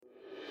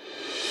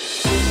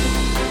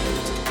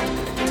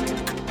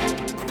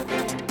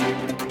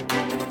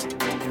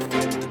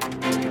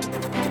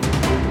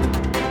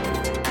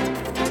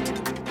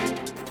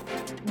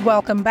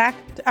Welcome back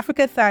to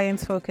Africa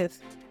Science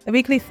Focus, the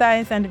weekly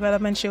science and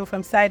development show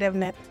from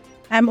SciDevNet.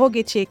 I'm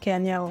Ogechi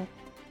Ekeanyanwu.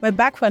 We're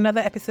back for another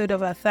episode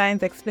of our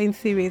Science Explained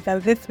series,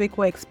 and this week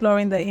we're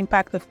exploring the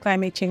impact of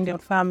climate change on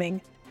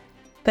farming.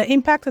 The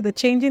impact of the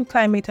changing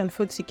climate on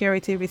food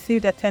security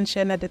received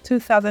attention at the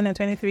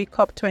 2023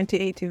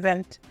 COP28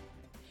 event.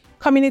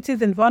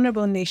 Communities in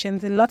vulnerable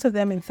nations, a lot of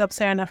them in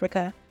Sub-Saharan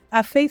Africa,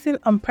 are facing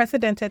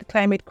unprecedented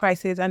climate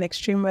crises and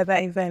extreme weather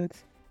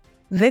events.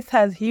 This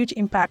has huge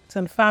impacts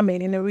on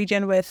farming in a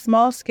region where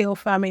small-scale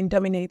farming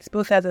dominates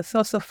both as a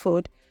source of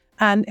food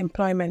and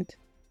employment.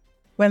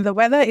 When the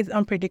weather is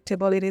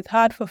unpredictable, it is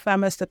hard for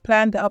farmers to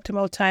plan the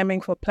optimal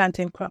timing for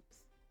planting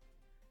crops.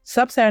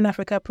 Sub-Saharan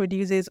Africa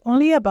produces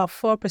only about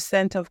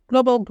 4% of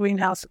global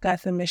greenhouse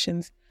gas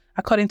emissions,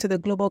 according to the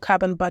Global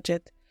Carbon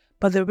Budget,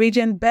 but the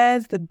region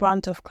bears the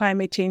brunt of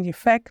climate change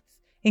effects,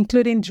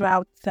 including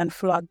droughts and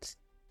floods.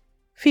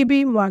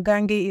 Phoebe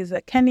Mwangangi is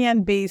a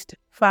Kenyan-based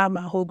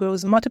farmer who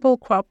grows multiple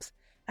crops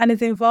and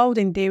is involved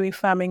in dairy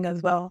farming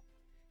as well.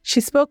 She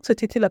spoke to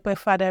Titilope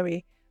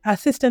Fadare,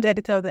 assistant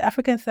editor of the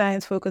African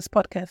Science Focus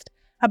podcast,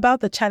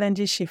 about the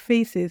challenges she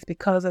faces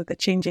because of the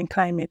changing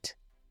climate.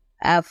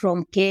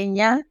 From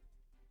Kenya,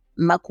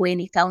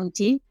 Makueni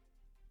County,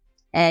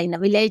 in a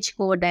village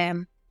called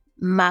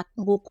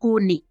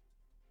Makukuni.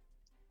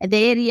 The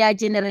area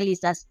generally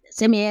is a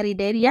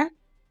semi-arid area,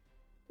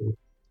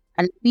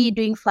 and we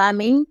doing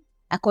farming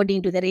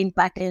according to the rain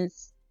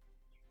patterns.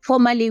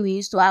 Formerly, we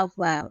used to have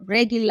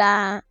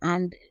regular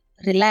and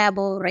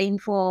reliable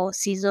rainfall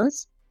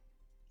seasons,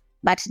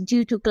 but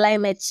due to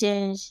climate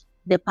change,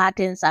 the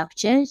patterns have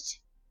changed.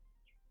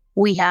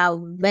 We have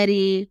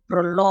very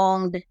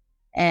prolonged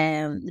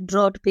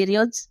drought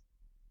periods,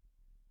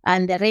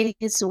 and the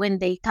rains, when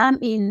they come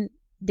in,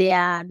 they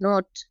are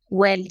not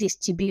well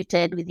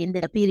distributed within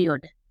the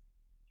period.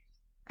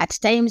 At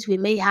times, we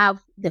may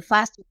have the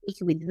first week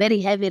with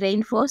very heavy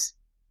rainfalls,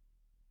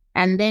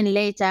 and then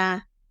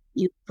later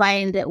you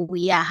find that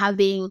we are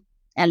having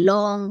a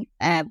long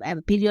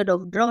period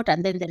of drought,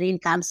 and then the rain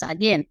comes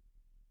again.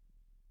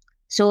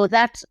 So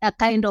that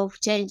kind of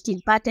change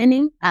in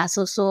patterning has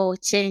also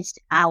changed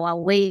our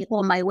way,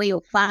 or my way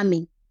of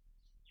farming.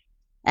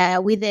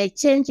 With the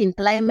change in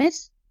climate,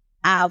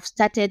 I've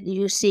started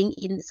using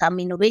in some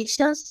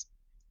innovations.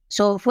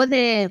 So for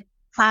the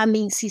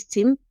farming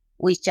system,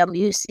 which I'm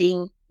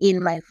using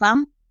in my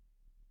farm,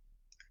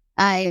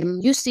 I'm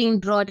using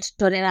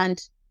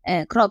drought-tolerant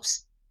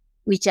crops,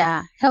 which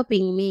are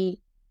helping me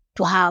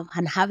to have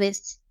and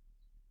harvest,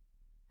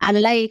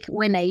 unlike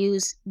when I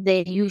use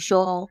the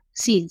usual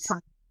seeds,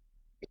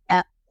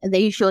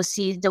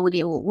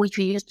 which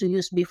we used to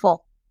use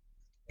before.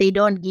 They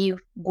don't give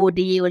good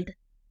yield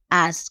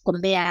as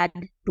compared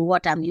to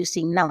what I'm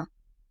using now.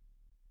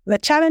 The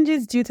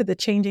challenges due to the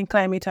changing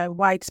climate are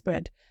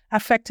widespread,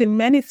 affecting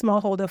many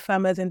smallholder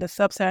farmers in the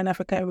Sub-Saharan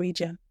Africa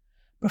region.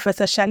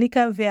 Professor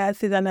Shalika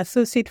Vyas is an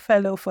Associate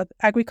Fellow for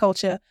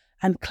Agriculture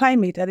and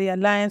Climate at the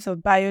Alliance of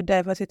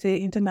Bioversity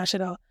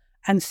International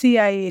and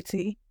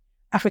CIAT,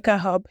 Africa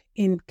Hub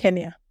in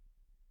Kenya.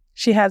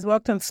 She has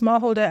worked on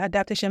smallholder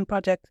adaptation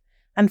projects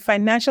and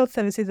financial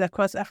services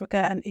across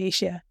Africa and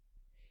Asia.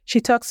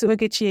 She talks to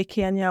Ogechi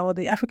Ekeanyanwu,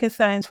 the Africa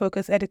Science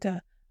Focus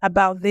editor,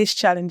 about these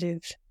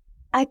challenges.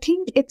 I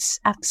think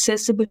it's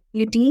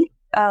accessibility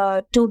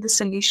to the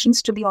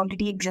solutions, to the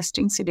already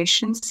existing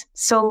solutions.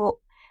 So,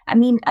 I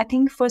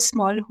think for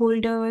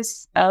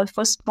smallholders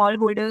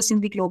in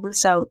the global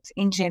south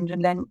in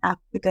general and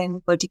Africa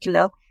in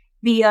particular,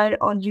 we are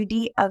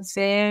already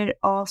aware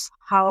of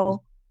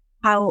how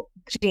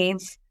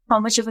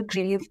much of a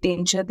grave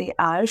danger they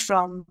are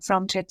from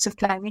threats of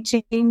climate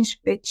change,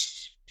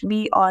 which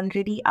we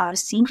already are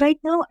seeing right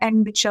now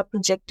and which are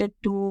projected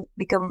to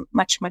become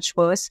much, much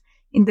worse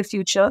in the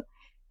future.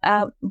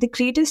 The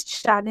greatest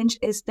challenge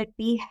is that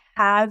we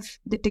have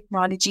the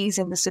technologies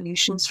and the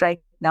solutions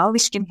right now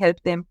which can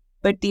help them,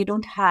 but they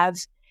don't have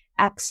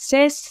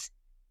access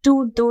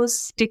to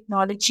those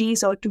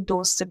technologies or to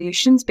those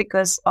solutions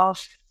because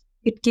of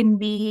it can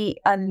be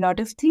a lot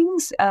of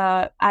things.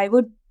 I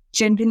would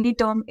generally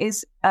term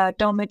it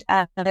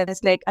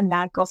as like a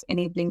lack of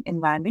enabling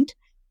environment.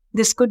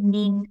 This could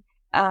mean,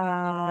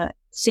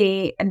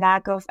 say, a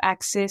lack of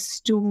access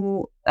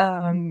to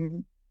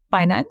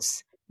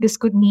finance. This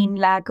could mean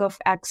lack of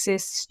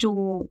access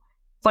to,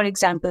 for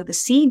example, the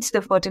seeds,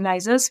 the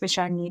fertilizers which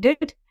are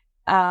needed.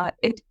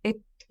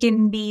 It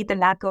can be the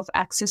lack of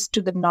access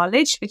to the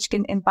knowledge which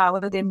can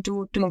empower them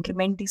to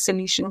implement these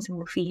solutions in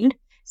the field.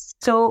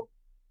 So,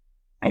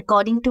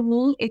 according to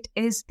me, it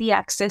is the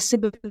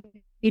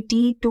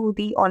accessibility to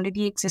the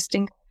already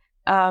existing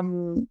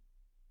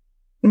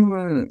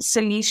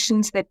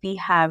solutions that we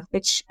have,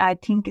 which I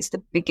think is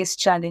the biggest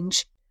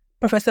challenge.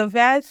 Professor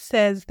Vyas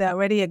says there are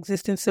already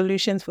existing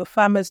solutions for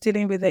farmers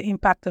dealing with the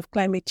impact of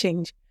climate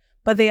change,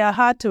 but they are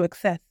hard to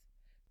access.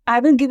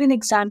 I will give an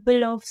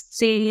example of,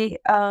 say,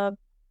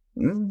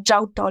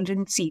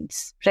 drought-tolerant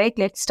seeds, right?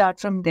 Let's start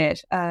from there,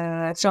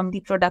 from the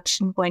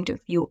production point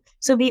of view.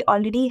 So we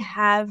already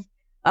have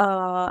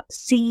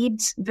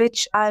seeds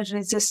which are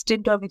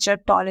resistant or which are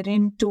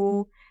tolerant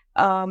to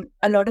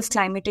a lot of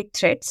climatic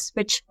threats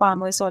which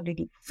farmers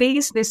already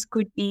face. This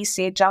could be,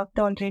 say,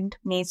 drought-tolerant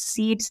maize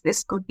seeds.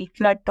 This could be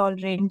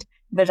flood-tolerant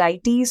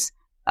varieties.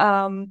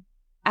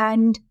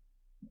 And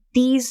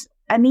these,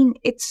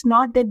 it's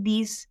not that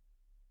these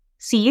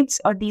seeds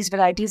or these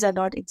varieties are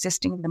not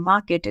existing in the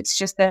market. It's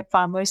just that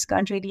farmers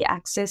can't really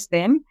access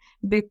them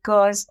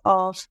because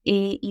of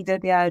either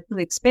they are too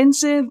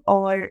expensive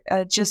or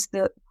just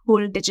the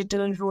whole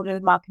digital rural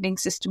marketing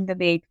system, the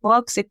way it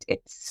works,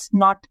 it's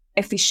not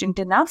efficient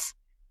enough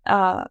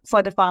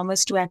for the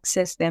farmers to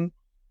access them.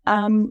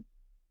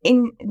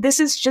 This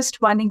is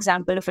just one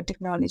example of a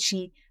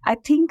technology. I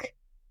think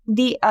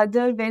the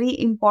other very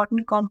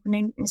important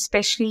component,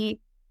 especially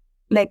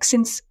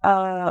since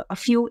a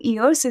few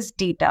years, is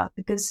data,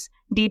 because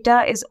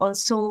data is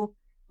also,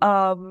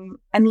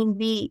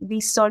 we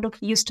sort of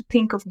used to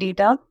think of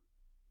data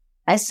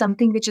as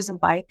something which is a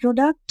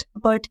byproduct,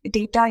 but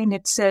data in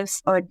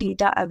itself or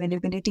data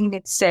availability in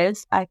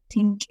itself, I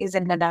think, is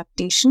an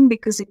adaptation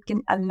because it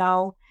can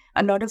allow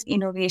a lot of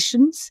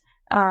innovations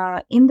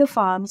in the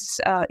farms,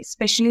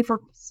 especially for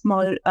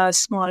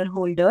small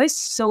holders.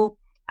 So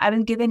I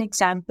will give an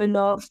example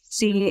of,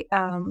 say,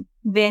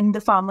 when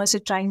the farmers are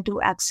trying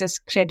to access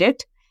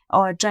credit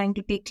or trying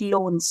to take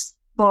loans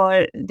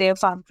for their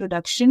farm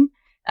production.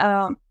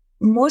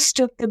 Most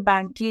of the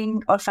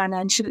banking or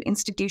financial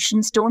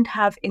institutions don't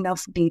have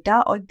enough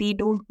data, or they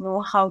don't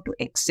know how to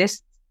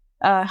access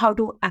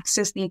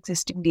the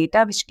existing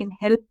data, which can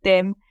help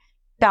them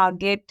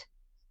target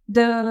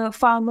the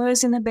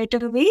farmers in a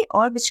better way,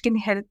 or which can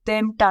help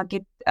them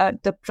target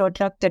the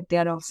product that they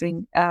are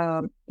offering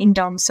in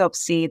terms of,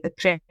 say, the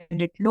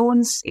credit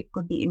loans. It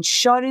could be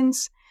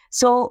insurance.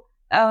 So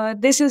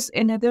this is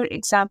another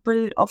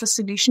example of a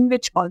solution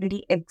which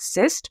already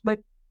exists, but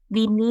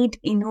we need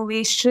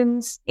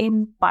innovations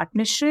in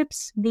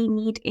partnerships. We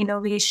need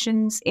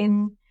innovations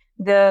in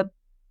the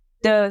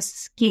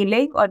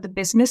scaling or the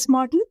business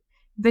model,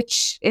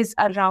 which is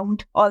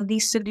around all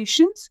these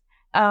solutions,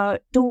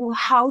 to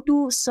how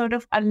to sort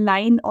of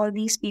align all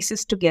these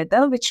pieces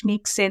together, which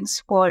makes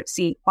sense for,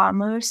 say,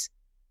 farmers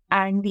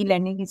and the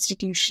lending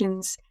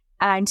institutions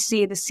and,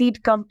 say, the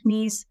seed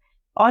companies,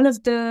 all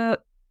of the,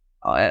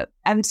 I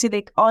would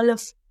say,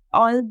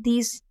 all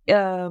these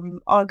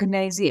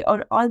organizations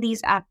or all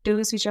these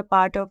actors which are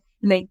part of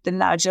the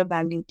larger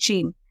value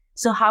chain.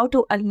 So how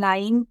to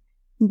align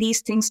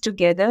these things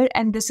together,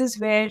 and this is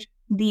where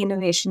the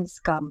innovations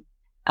come,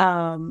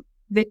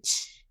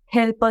 which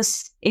help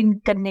us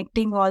in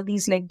connecting all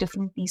these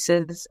different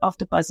pieces of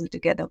the puzzle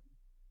together.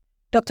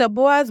 Dr.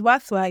 Boaz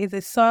Waswa is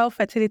a soil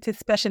fertility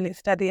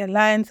specialist at the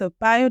Alliance of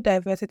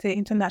Bioversity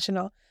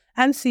International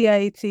and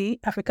CIAT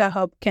Africa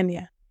Hub,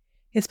 Kenya.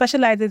 He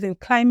specializes in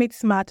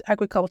climate-smart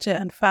agriculture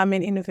and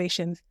farming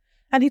innovations,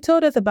 and he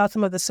told us about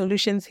some of the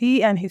solutions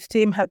he and his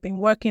team have been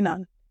working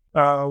on.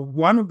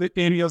 One of the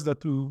areas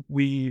that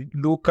we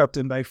look at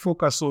and I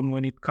focus on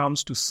when it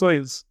comes to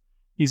soils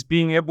is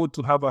being able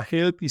to have a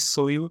healthy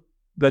soil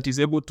that is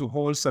able to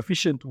hold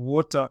sufficient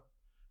water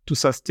to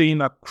sustain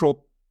a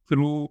crop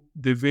through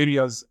the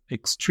various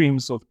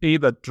extremes of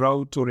either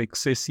drought or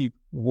excessive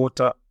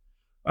water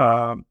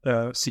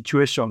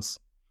situations.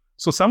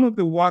 So some of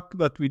the work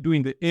that we do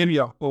in the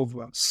area of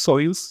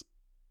soils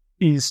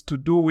is to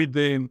do with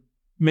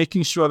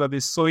making sure that the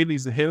soil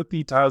is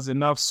healthy, it has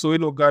enough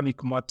soil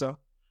organic matter.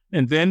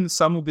 And then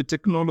some of the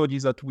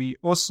technologies that we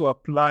also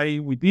apply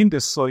within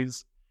the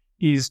soils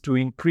is to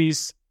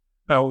increase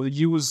our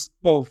use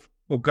of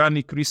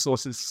organic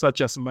resources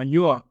such as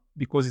manure,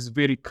 because it's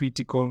very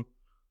critical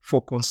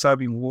for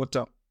conserving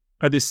water.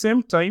 At the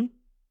same time,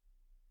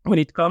 when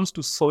it comes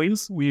to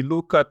soils, we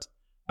look at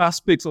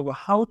aspects of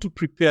how to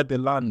prepare the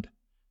land,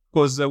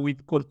 because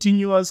with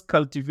continuous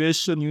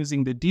cultivation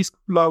using the disc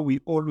plow, we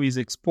always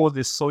expose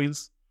the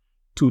soils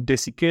to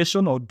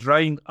desiccation or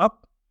drying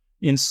up.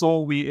 And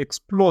so we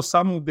explore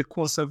some of the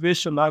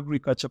conservation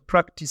agriculture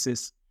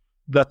practices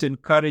that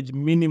encourage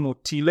minimal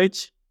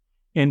tillage.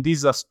 And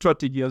these are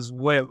strategies as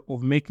well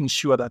of making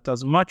sure that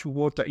as much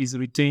water is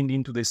retained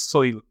into the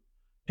soil,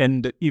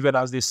 and even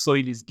as the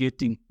soil is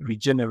getting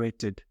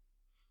regenerated.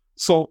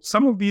 So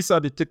some of these are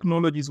the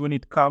technologies when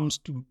it comes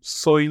to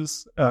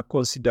soils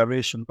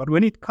consideration. But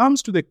when it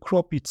comes to the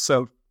crop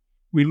itself,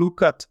 we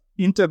look at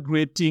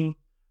integrating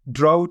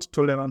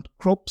drought-tolerant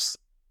crops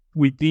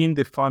within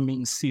the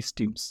farming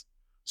systems.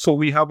 So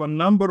we have a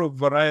number of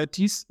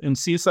varieties, and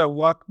since I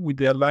work with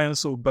the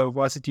Alliance of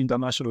Bioversity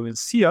International and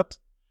CIAT,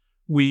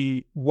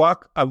 we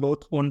work a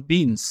lot on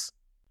beans.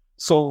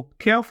 So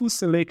careful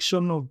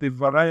selection of the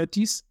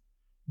varieties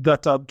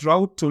that are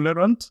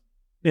drought-tolerant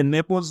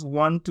enables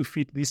one to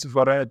fit these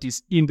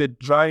varieties in the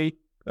dry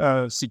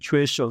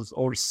situations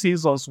or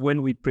seasons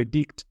when we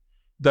predict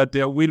that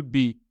there will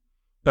be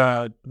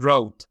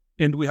drought.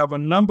 And we have a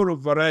number of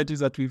varieties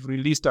that we've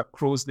released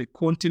across the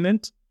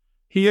continent.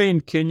 Here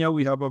in Kenya,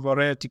 we have a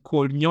variety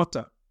called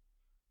Nyota.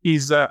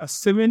 It's a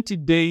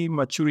 70-day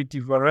maturity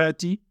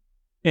variety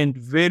and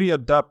very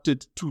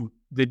adapted to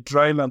the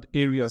dryland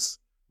areas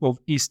of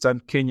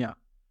eastern Kenya.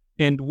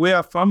 And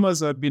where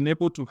farmers have been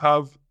able to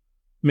have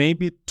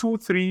maybe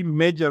 2-3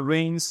 major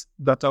rains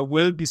that are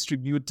well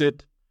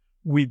distributed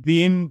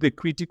within the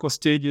critical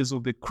stages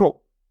of the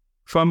crop,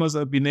 farmers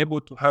have been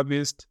able to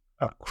harvest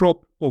a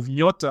crop of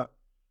nyota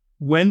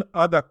when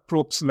other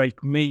crops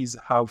like maize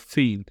have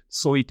failed.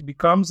 So it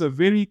becomes a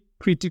very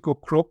critical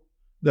crop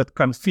that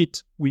can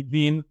fit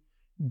within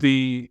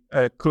the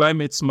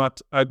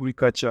climate-smart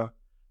agriculture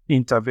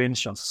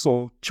interventions.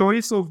 So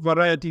choice of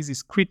varieties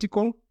is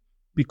critical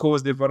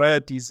because the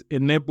varieties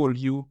enable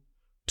you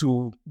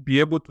to be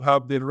able to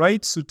have the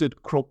right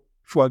suited crop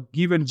for a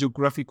given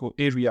geographical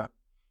area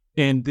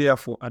and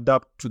therefore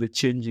adapt to the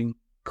changing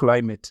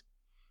climate.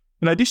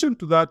 In addition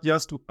to that,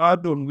 just to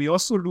add on, we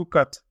also look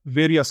at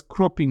various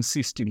cropping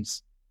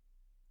systems.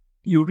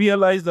 You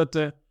realize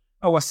that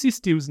our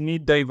systems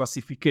need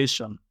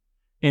diversification.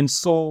 And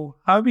so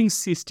having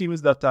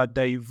systems that are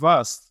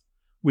diverse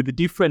with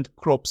different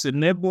crops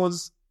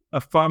enables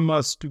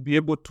farmers to be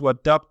able to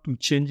adapt to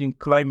changing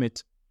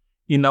climate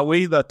in a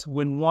way that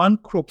when one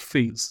crop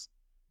fails,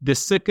 the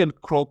second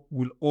crop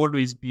will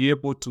always be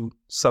able to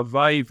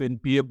survive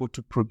and be able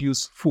to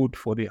produce food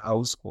for the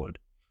household.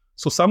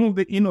 So some of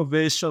the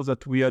innovations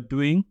that we are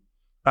doing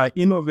are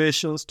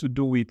innovations to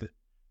do with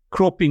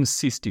cropping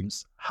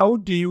systems. How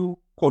do you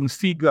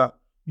configure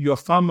your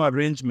farm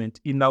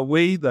arrangement in a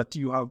way that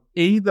you have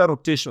either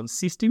rotation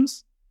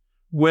systems,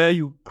 where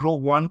you grow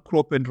one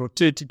crop and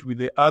rotate it with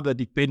the other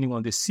depending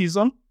on the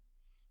season,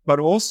 but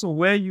also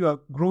where you are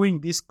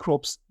growing these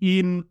crops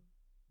in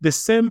the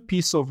same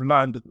piece of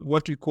land,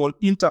 what we call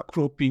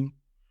intercropping,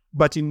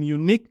 but in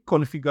unique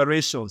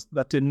configurations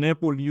that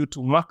enable you to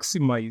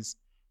maximize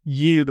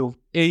yield of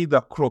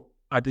either crop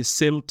at the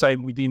same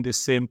time within the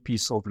same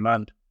piece of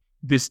land.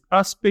 These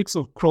aspects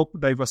of crop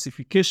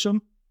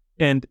diversification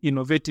and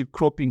innovative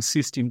cropping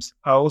systems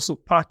are also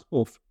part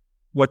of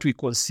what we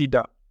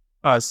consider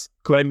as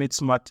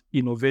climate-smart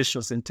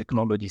innovations and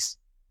technologies.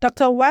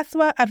 Dr.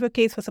 Waswa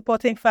advocates for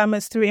supporting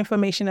farmers through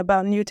information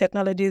about new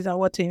technologies and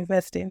what to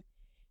invest in.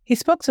 He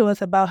spoke to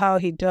us about how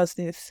he does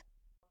this.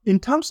 In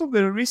terms of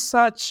the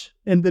research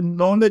and the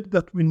knowledge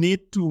that we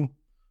need to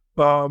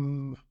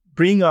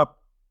bring up,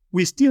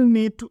 we still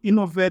need to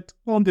innovate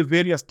on the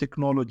various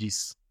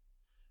technologies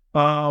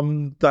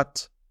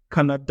that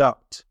can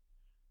adapt.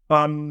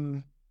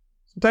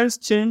 Sometimes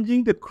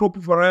changing the crop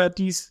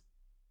varieties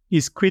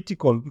is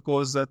critical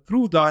because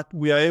through that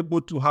we are able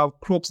to have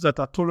crops that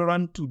are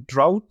tolerant to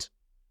drought,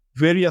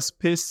 various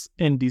pests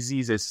and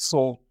diseases.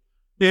 So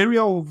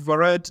area of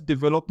variety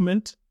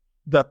development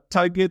that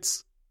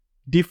targets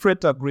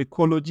different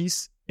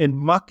agroecologies and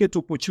market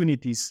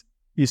opportunities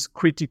is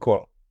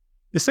critical.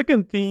 The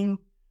second thing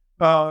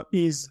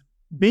is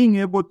being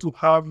able to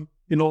have,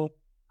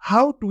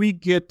 how do we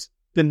get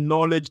the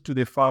knowledge to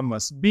the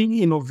farmers? Being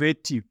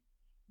innovative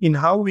in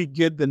how we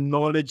get the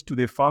knowledge to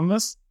the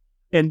farmers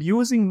and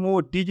using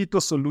more digital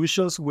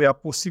solutions where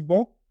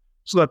possible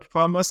so that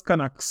farmers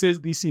can access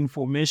this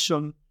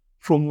information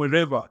from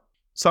wherever.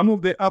 Some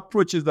of the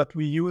approaches that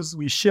we use,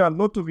 we share a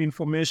lot of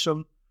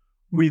information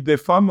with the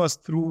farmers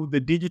through the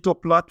digital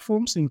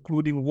platforms,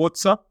 including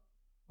WhatsApp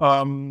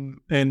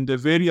and the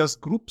various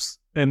groups.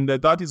 And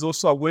that is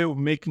also a way of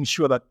making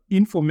sure that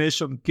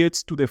information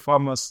gets to the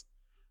farmers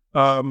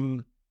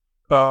on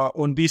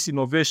these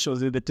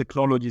innovations and the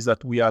technologies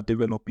that we are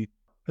developing.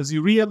 As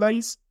you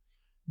realize,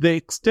 the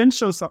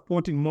extension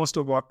supporting most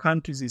of our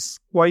countries is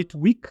quite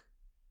weak,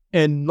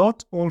 and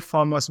not all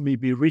farmers may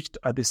be reached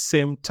at the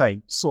same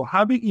time. So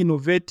having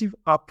innovative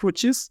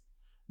approaches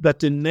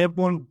that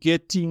enable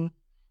getting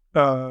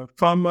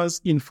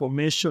farmers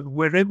information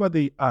wherever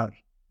they are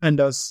and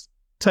as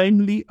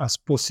timely as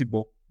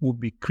possible would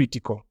be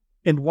critical.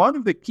 And one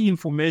of the key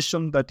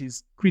information that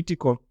is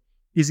critical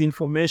is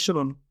information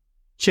on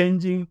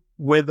changing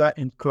weather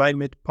and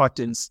climate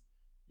patterns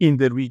in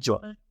the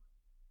region.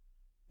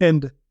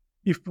 And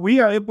if we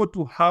are able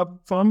to have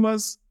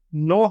farmers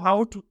know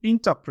how to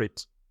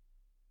interpret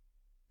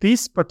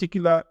this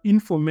particular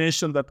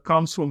information that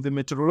comes from the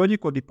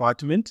meteorological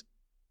department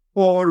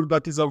or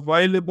that is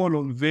available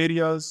on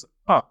various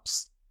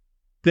apps,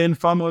 then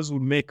farmers will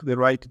make the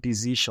right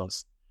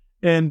decisions.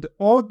 And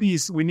all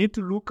these, we need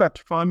to look at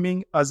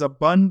farming as a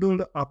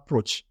bundled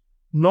approach,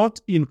 not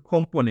in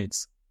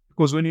components.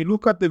 Because when you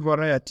look at the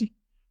variety,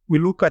 we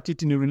look at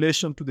it in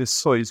relation to the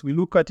soils. We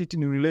look at it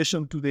in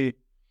relation to the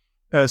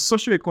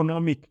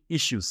socioeconomic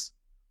issues,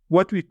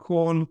 what we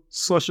call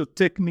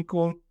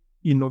socio-technical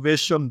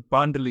innovation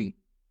bundling.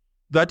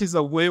 That is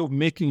a way of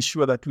making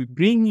sure that we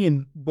bring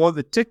in both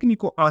the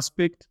technical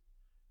aspect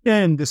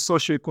and the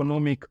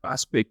socioeconomic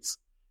aspects.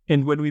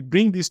 And when we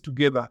bring this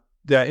together,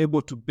 they are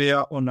able to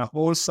bear on a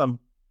wholesome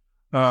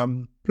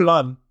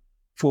plan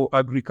for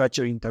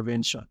agriculture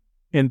intervention.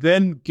 And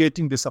then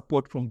getting the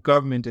support from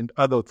government and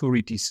other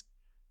authorities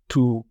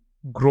to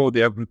grow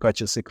the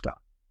agriculture sector.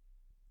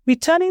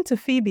 Returning to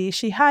Phoebe,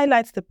 she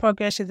highlights the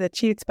progress she's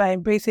achieved by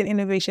embracing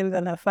innovations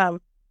on her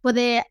farm. For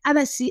the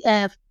other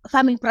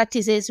farming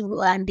practices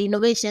and the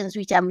innovations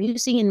which I'm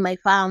using in my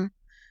farm,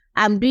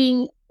 I'm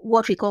doing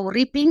what we call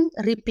reaping.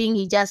 Reaping,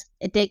 you just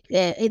take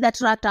either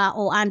tractor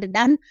or hand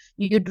done.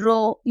 You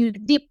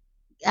dip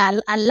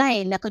a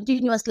line, a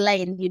continuous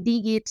line. You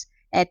dig it,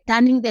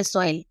 turning the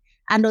soil.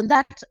 And on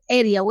that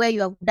area where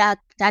you have dug,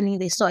 turning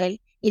the soil,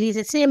 it is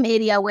the same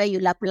area where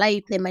you'll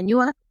apply the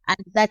manure, and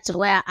that's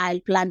where I'll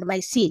plant my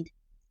seed.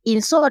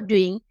 In so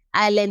doing,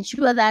 I'll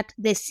ensure that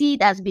the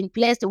seed has been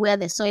placed where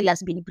the soil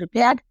has been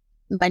prepared,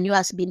 manure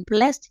has been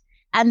placed,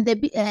 and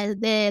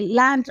the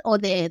land or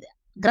the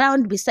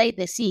ground beside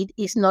the seed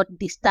is not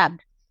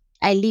disturbed.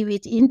 I leave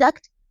it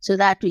intact so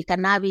that we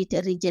can have it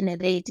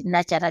regenerate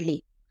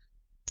naturally.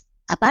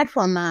 Apart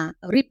from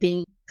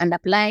reaping and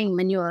applying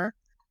manure,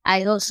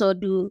 I also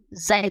do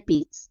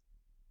pits.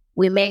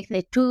 We make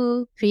the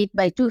 2 feet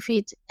by 2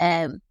 feet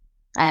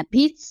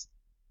pits.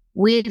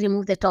 We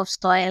remove the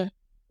topsoil,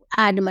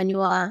 add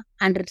manure,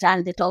 and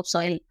return the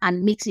topsoil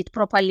and mix it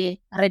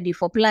properly, ready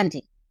for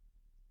planting.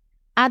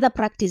 Other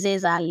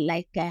practices are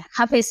like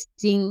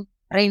harvesting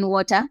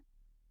rainwater.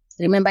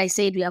 Remember, I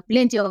said we have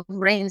plenty of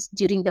rains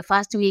during the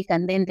first week,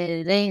 and then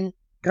the rain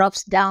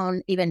drops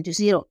down even to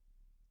zero.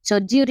 So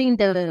during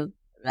the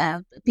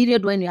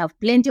period when you have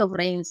plenty of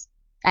rains,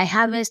 I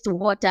harvest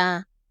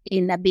water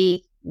in a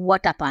big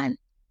water pan.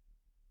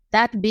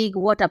 That big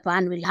water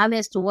pan will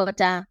harvest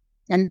water,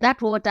 and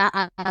that water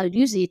I'll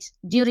use it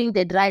during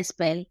the dry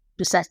spell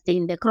to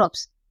sustain the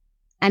crops.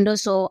 And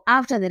also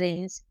after the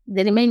rains,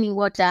 the remaining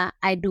water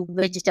I do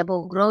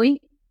vegetable growing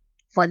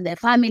for the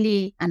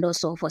family and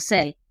also for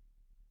sale.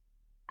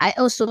 I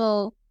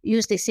also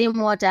use the same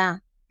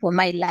water for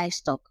my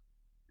livestock.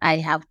 I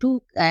have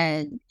 2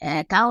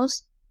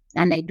 cows,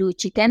 and I do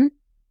chicken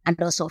and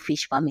also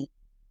fish farming.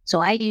 So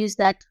I use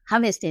that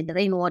harvested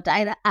rainwater.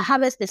 I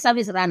harvest the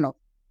service runoff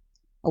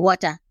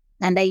water,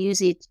 and I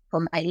use it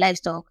for my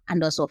livestock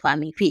and also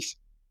farming fish.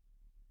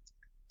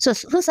 So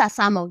those are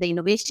some of the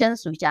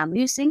innovations which I'm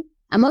using.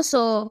 I'm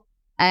also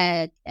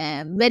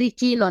very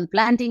keen on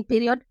planting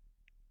period,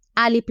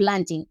 early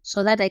planting,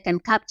 so that I can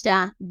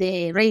capture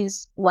the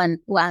rains when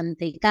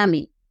they come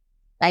in.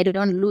 I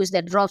don't lose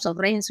the drops of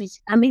rains which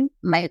come in.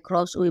 My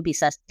crops will be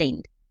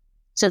sustained.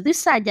 So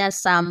these are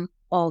just some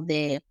of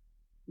the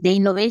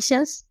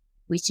innovations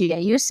which we are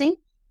using.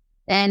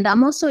 And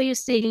I'm also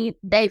using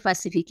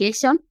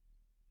diversification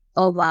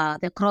of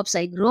the crops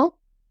I grow.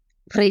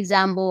 For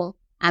example,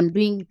 I'm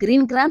doing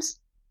green grams.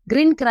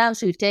 Green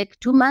grams will take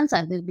 2 months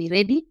and they'll be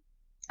ready.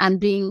 I'm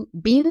doing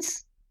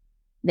beans,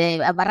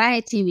 a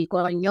variety we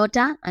call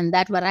nyota, and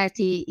that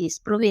variety is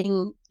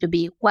proving to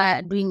be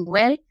doing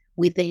well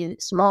with the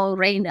small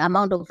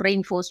amount of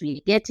rainfalls we're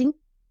getting.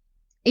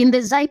 In the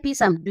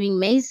Zipes, I'm doing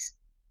maize,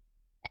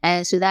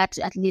 so that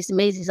at least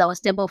maize is our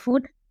staple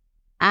food.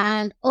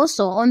 And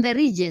also on the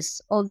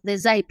ridges of the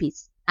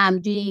Zipes,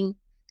 I'm doing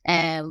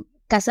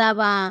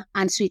cassava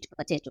and sweet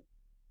potato.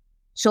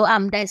 So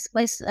I'm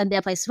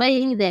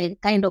diversifying the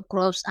kind of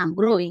crops I'm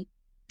growing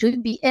to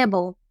be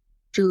able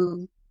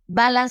to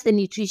balance the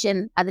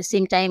nutrition at the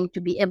same time,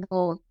 to be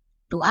able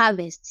to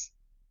harvest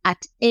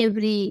at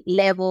every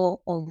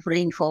level of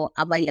rainfall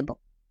available.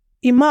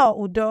 Ima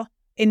Udo,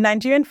 a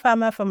Nigerian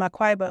farmer from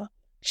Akwa Ibom,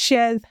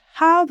 shares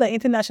how the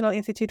International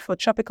Institute for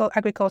Tropical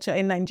Agriculture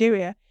in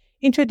Nigeria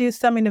introduced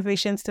some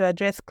innovations to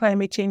address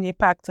climate change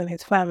impacts on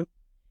his farm.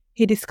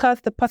 He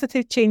discussed the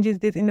positive changes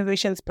these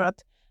innovations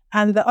brought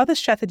and the other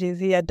strategies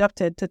he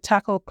adopted to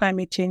tackle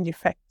climate change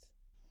effects.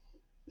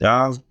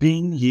 I've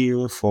been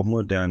here for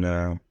more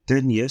than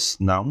 10 years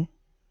now.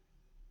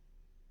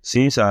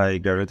 Since I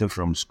graduated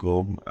from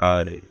school,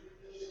 I've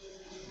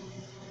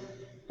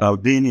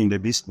been in the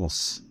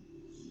business.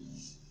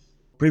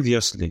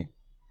 Previously,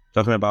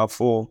 talking about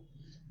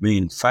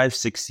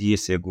 5-6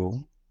 years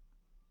ago,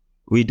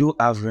 we do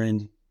have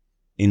rain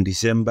in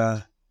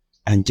December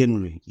and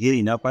January here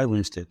in Akwa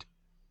Ibom State,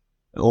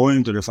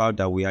 owing to the fact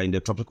that we are in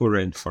the tropical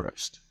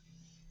rainforest.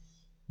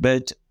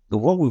 But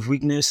what we've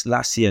witnessed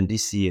last year and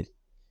this year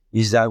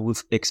is that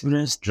we've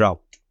experienced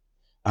drought.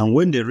 And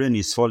when the rain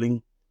is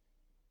falling,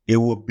 it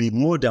will be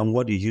more than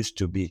what it used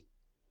to be.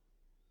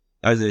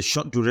 As a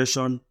short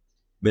duration,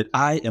 but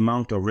high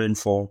amount of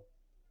rainfall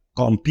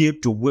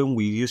compared to when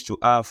we used to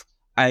have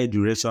high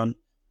duration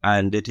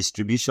and the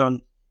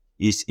distribution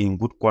is in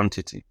good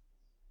quantity.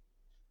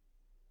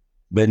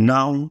 But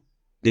now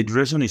the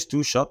duration is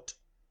too short,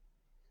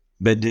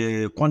 but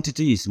the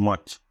quantity is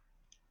much.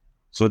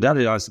 So that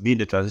has been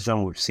the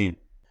transition we've seen.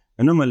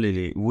 And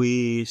normally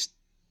we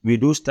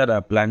do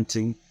start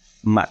planting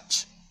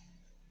March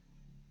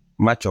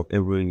of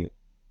every year.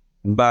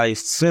 By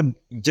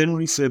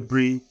January,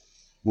 February,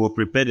 we'll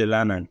prepare the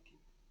land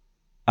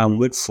and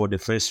wait for the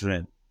first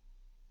rain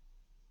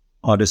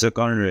or the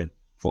second rain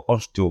for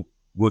us to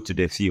go to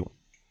the field.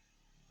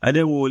 And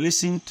then we'll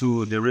listen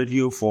to the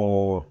radio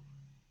for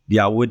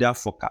their weather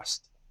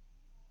forecast.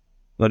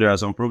 So there are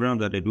some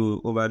programs that they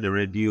do over the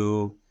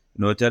radio,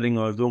 telling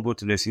us, don't go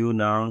to the field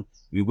now.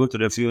 You go to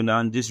the field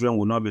now, this rain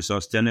will not be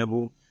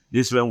sustainable.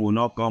 This rain will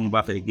not come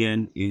back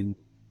again in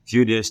a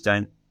few days'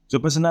 time. So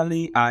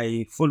personally,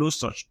 I follow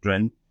such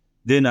trend.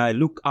 Then I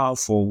look out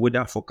for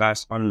weather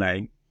forecast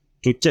online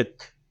to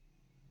check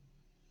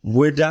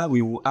whether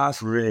we will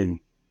have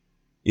rain,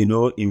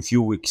 in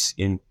few weeks.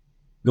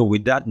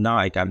 With that, now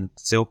I can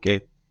say,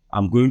 okay,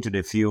 I'm going to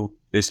the field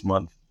this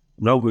month.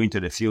 I'm not going to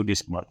the field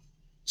this month.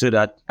 So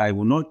that I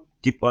will not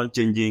keep on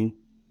changing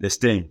the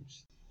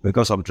stems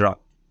because of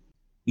drought.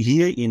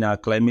 Here in our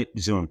climate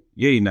zone,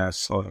 here in our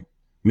soil,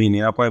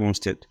 meaning Upper Ibom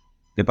State,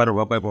 the part of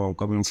Upper Ibom I'm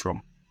coming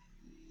from,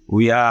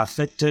 we are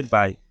affected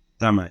by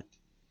termite.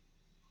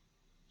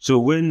 So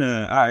when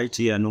RIT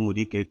and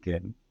Omudike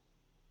came,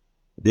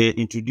 they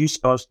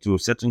introduced us to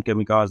certain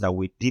chemicals that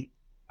we dip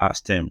our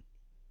stem,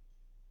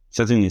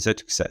 certain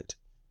insecticide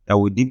that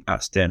we dip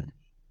our stem,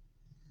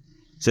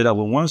 so that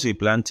once we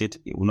plant it,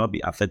 it will not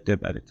be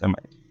affected by the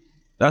termite.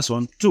 That's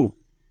one. Two,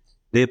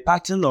 the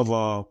pattern of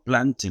our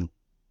planting,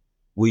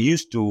 we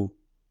used to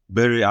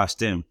bury our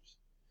stems.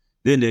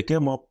 Then they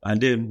came up, and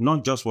then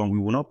not just one, we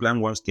will not plant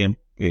one stem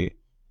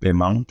per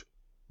mound.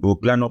 We will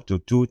plant up to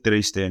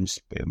 2-3 stems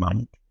per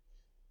mound.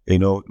 You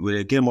know, when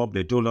they came up,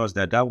 they told us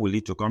that will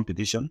lead to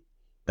competition,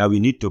 that we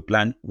need to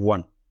plant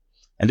one.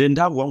 And then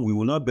that one, we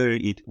will not bury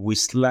it, we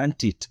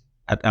slant it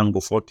at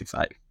angle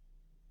 45.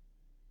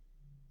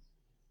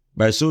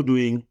 By so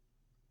doing,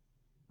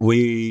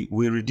 we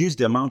reduce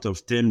the amount of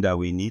stem that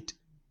we need.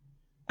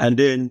 And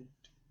then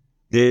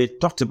they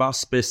talked about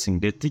spacing.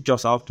 They teach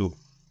us how to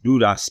do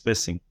that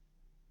spacing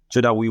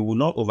so that we will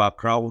not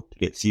overcrowd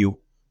the field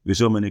with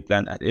so many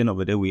plants. At the end of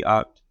the day, we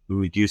have to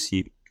reduce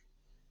heat.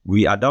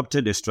 We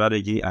adopted the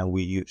strategy and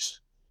we use.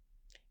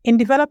 In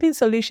developing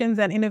solutions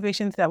and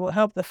innovations that will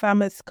help the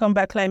farmers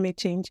combat climate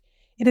change,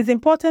 it is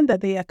important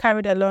that they are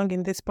carried along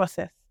in this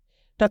process.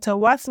 Dr.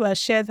 Waswa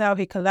shares how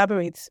he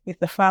collaborates with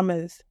the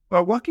farmers.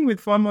 Well, working with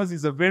farmers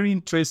is a very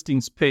interesting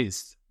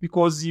space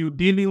because you're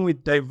dealing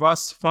with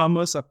diverse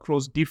farmers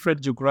across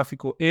different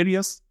geographical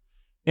areas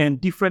and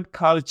different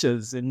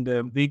cultures, and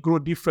they grow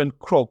different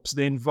crops.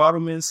 The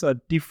environments are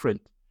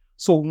different.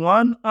 So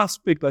one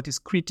aspect that is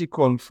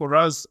critical for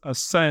us as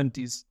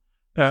scientists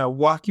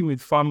working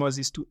with farmers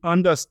is to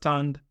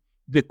understand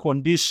the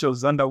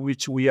conditions under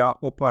which we are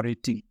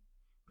operating.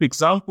 For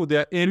example,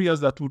 there are areas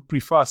that would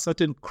prefer a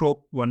certain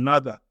crop to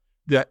another.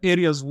 There are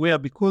areas where,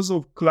 because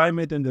of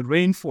climate and the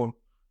rainfall,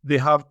 they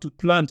have to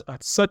plant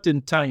at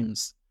certain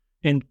times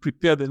and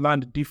prepare the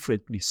land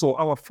differently. So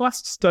our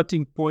first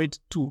starting point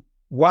to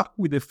work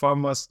with the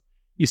farmers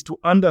is to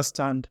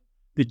understand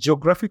the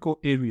geographical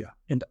area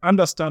and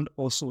understand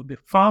also the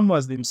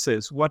farmers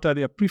themselves. What are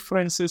their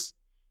preferences?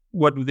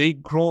 What do they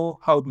grow?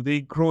 How do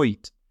they grow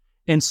it?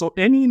 And so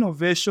any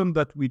innovation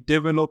that we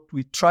develop,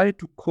 we try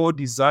to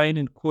co-design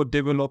and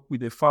co-develop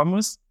with the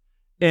farmers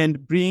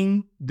and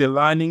bring the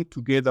learning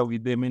together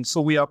with them. And so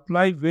we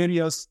apply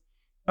various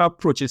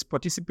approaches,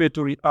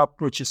 participatory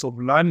approaches of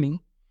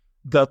learning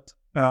that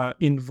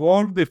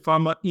involve the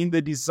farmer in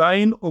the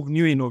design of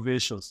new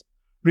innovations.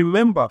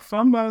 Remember,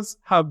 farmers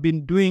have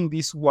been doing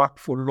this work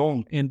for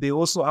long, and they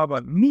also have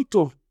a lot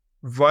of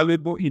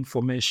valuable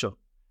information.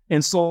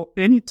 And so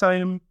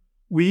anytime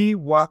we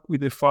work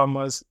with the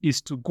farmers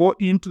is to go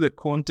into the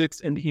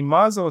context and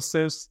immerse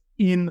ourselves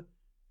in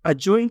a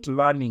joint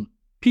learning,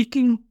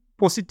 picking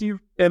positive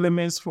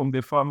elements from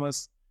the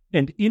farmers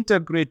and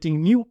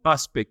integrating new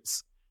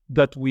aspects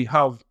that we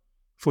have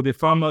for the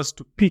farmers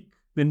to pick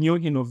the new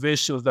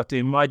innovations that are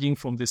emerging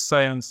from the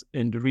science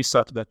and the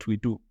research that we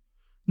do.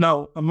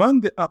 Now,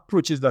 among the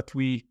approaches that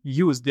we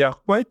use, there are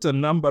quite a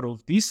number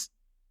of these.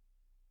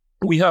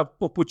 We have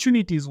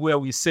opportunities where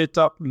we set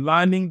up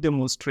learning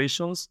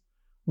demonstrations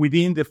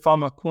within the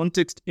farmer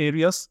context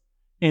areas.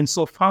 And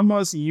so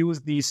farmers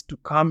use these to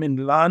come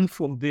and learn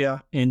from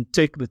there and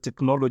take the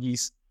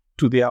technologies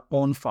to their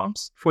own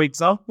farms. For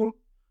example,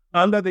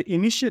 under the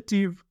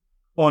initiative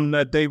on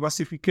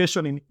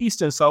diversification in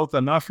East and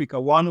Southern Africa,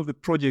 one of the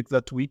projects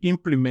that we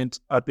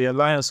implement at the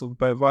Alliance of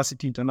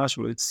Bioversity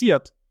International at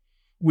CIAT,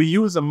 we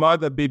use a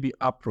mother-baby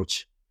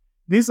approach.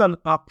 This is an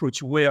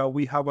approach where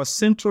we have a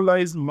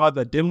centralized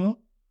mother demo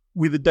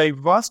with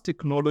diverse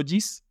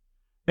technologies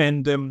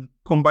and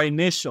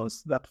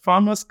combinations that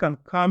farmers can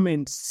come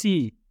and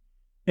see.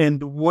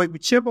 And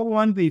whichever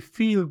one they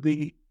feel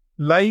they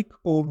like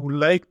or would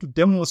like to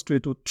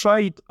demonstrate or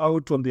try it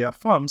out on their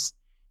farms,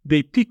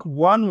 they pick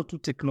one or two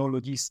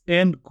technologies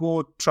and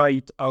go try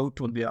it out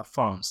on their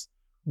farms.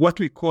 What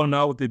we call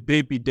now the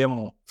baby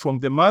demo, from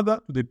the mother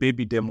to the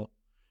baby demo.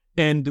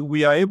 And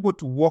we are able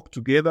to work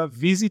together,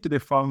 visit the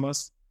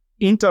farmers,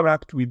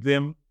 interact with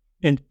them,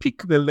 and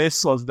pick the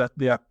lessons that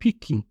they are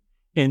picking.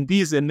 And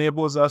this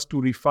enables us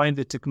to refine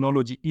the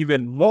technology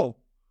even more.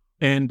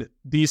 And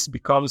this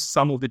becomes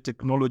some of the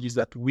technologies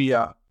that we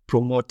are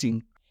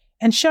promoting.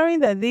 Ensuring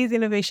that these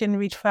innovations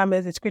reach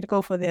farmers is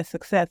critical for their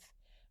success.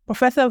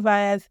 Professor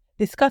Vyas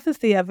discusses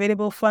the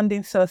available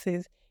funding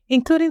sources,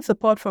 including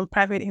support from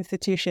private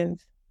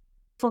institutions.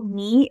 For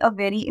me, a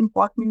very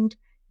important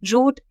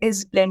route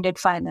is blended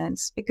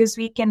finance, because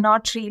we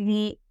cannot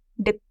really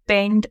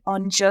depend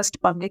on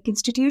just public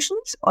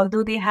institutions,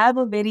 although they have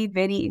a very,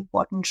 very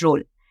important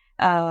role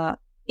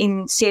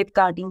in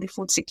safeguarding the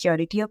food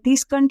security of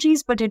these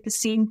countries. But at the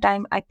same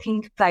time, I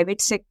think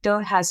private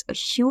sector has a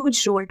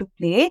huge role to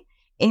play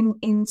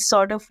in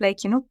sort of like,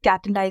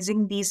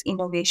 catalyzing these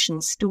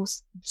innovations to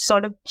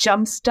sort of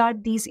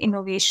jumpstart these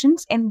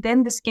innovations, and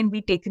then this can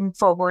be taken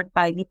forward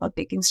by the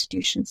public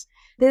institutions.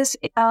 This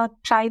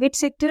private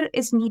sector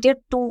is needed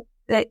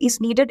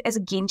as a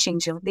game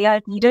changer. They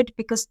are needed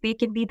because they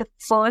can be the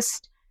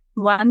first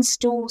ones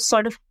to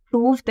sort of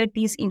prove that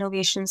these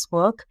innovations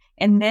work,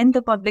 and then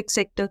the public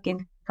sector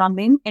can come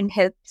in and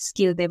help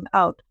scale them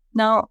out.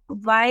 Now,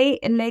 why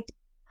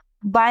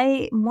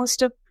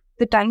most of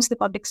the times the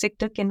public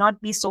sector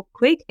cannot be so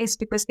quick is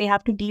because they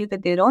have to deal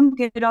with their own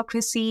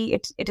bureaucracy.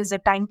 It is a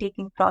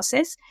time-taking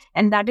process,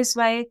 and that is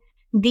why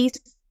these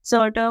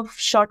sort of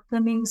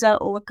shortcomings are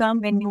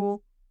overcome when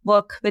you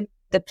work with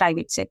the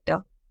private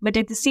sector. But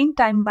at the same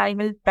time, why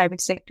will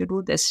private sector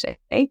do this,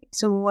 right?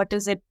 So what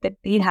is it that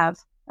they have?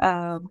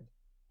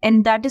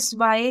 And that is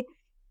why,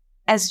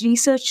 as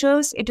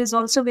researchers, it is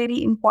also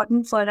very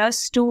important for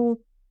us to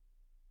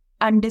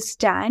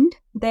understand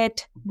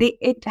that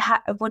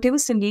whatever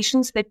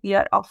solutions that we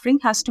are offering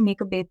has to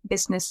make a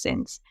business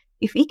sense.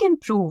 If we can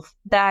prove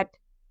that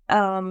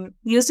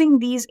using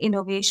these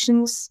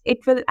innovations,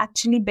 it will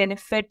actually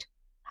benefit,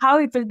 how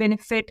it will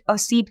benefit a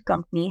seed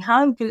company,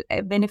 how it will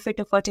benefit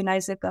a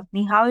fertilizer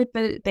company, how it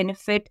will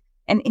benefit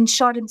an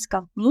insurance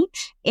company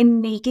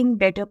in making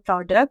better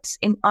products,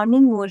 in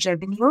earning more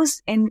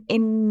revenues, and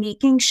in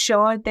making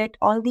sure that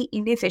all the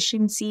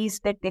inefficiencies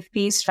that they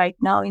face right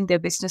now in their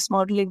business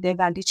model, in their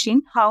value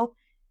chain, how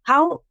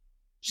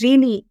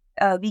really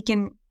we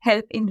can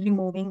help in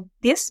removing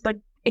this, but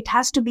it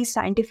has to be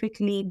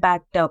scientifically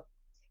backed up.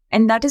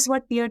 And that is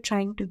what we are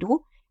trying to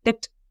do,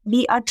 that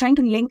we are trying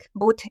to link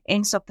both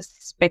ends of the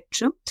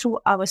spectrum through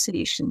our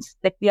solutions.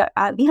 That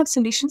we have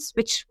solutions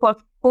which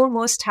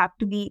foremost have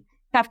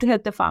to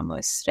help the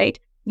farmers, right?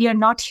 We are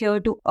not here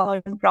to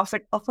earn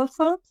profit off of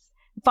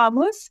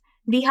farmers.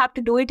 We have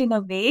to do it in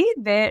a way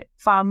where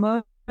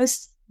farmers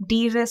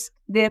de-risk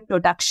their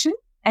production,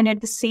 and at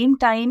the same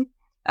time,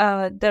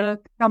 the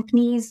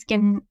companies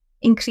can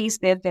increase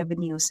their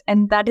revenues.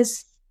 And that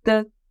is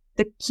the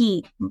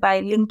key, by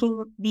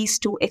linking these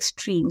two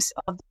extremes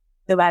of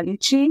the value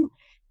chain.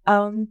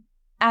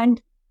 And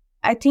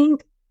I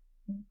think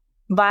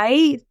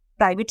why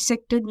private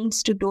sector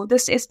needs to do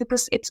this is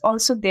because it's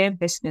also their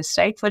business,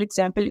 right? For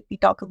example, if we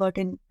talk about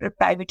a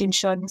private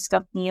insurance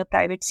company, a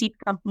private seed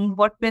company,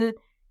 what will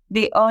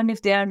they earn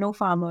if there are no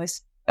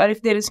farmers or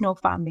if there is no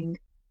farming?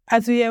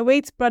 As we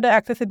await broader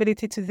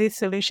accessibility to these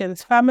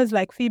solutions, farmers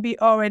like Phoebe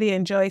already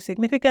enjoy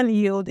significant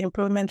yield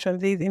improvement from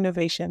these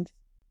innovations.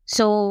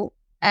 So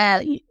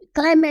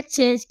climate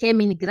change came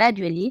in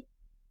gradually,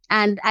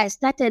 and I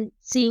started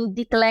seeing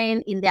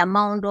decline in the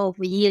amount of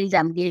yield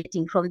I'm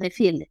getting from the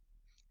field.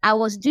 I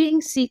was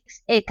doing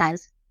 6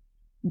 acres,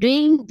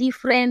 doing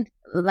different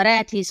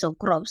varieties of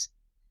crops.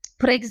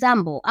 For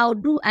example, I'll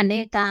do an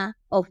acre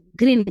of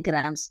green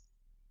grams.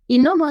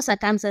 In normal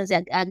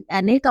circumstances,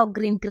 an acre of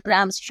green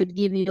grams should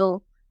give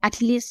you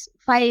at least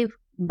 5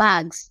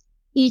 bags,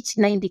 each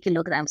 90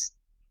 kilograms.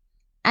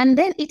 And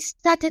then it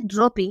started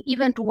dropping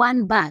even to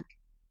 1 bag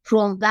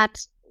from that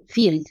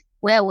field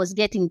where I was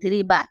getting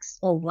 3 bags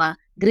of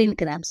green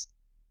grams.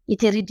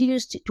 It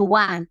reduced to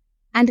 1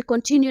 and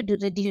continued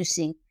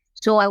reducing.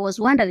 So I was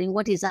wondering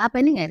what is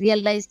happening. I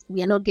realized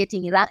we are not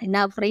getting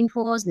enough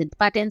rainfalls. The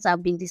patterns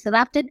have been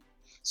disrupted.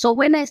 So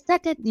when I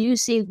started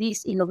using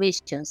these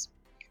innovations,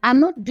 I'm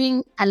not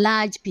doing a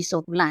large piece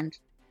of land.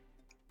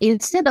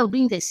 Instead of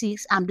doing the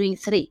 6, I'm doing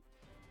 3.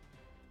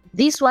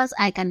 This was,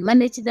 I can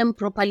manage them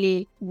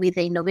properly with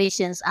the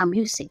innovations I'm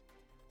using.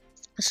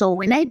 So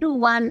when I do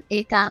 1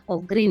 acre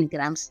of green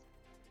grams,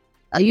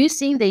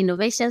 using the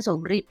innovations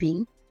of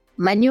reaping,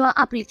 manure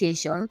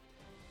application,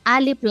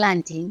 early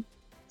planting,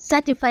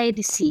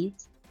 certified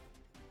seeds,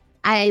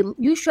 I'm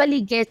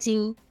usually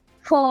getting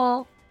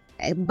 4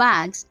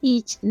 bags,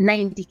 each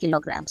 90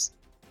 kilograms.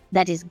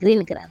 That is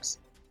green grams.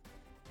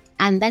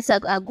 And that's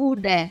a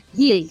good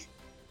yield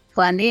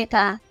for an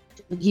acre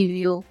to give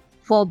you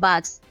 4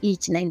 bags,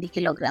 each 90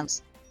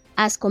 kilograms,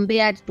 as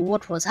compared to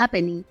what was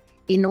happening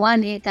in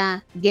 1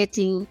 acre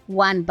getting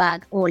 1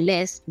 bag or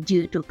less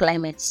due to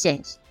climate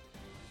change.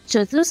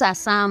 So those are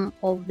some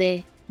of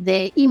the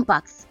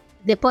impacts,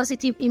 the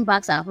positive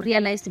impacts I've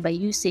realized by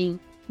using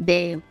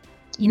the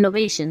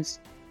innovations.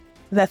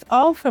 That's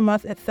all from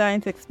us at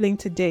Science Explained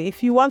today.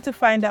 If you want to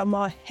find out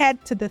more,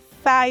 head to the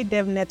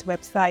SciDevNet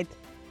website.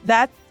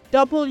 That's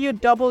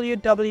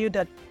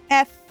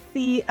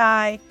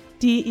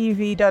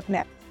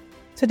www.scidev.net.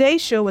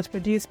 Today's show was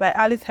produced by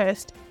Alice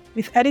Hurst,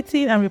 with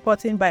editing and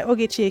reporting by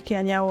Ogechi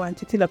Ekeanyanwu and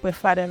Titilope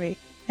Fadare,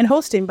 and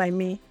hosting by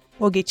me,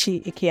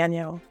 Ogechi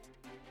Ekeanyanwu.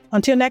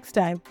 Until next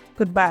time,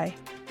 goodbye.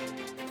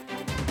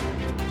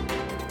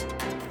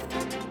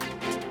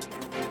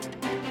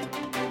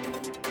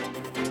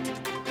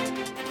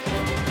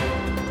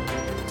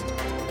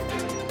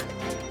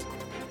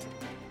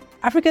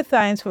 Africa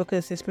Science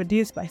Focus is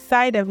produced by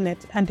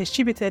CIAT and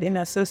distributed in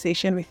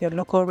association with your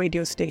local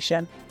radio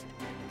station.